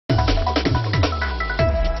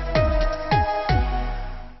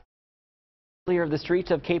Here, the streets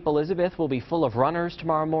of Cape Elizabeth will be full of runners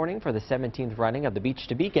tomorrow morning for the 17th running of the Beach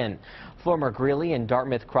to Beacon. Former Greeley and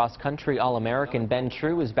Dartmouth cross-country All-American Ben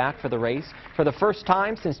True is back for the race for the first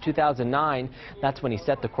time since 2009. That's when he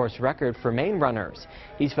set the course record for Maine runners.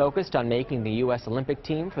 He's focused on making the U.S. Olympic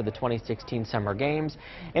team for the 2016 Summer Games,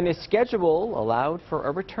 and his schedule allowed for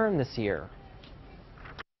a return this year.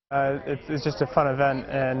 It's just a fun event,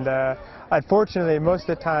 and unfortunately most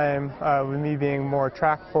of the time with me being more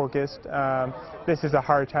track focused, this is a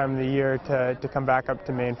hard time of the year to come back up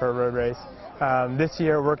to Maine for a road race. This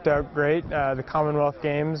year it worked out great. The Commonwealth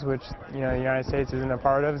Games, which the United States isn't a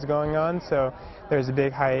part of, is going on, so there's a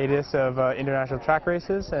big hiatus of international track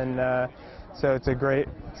races, and so it's a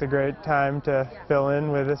great time to fill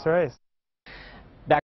in with this race.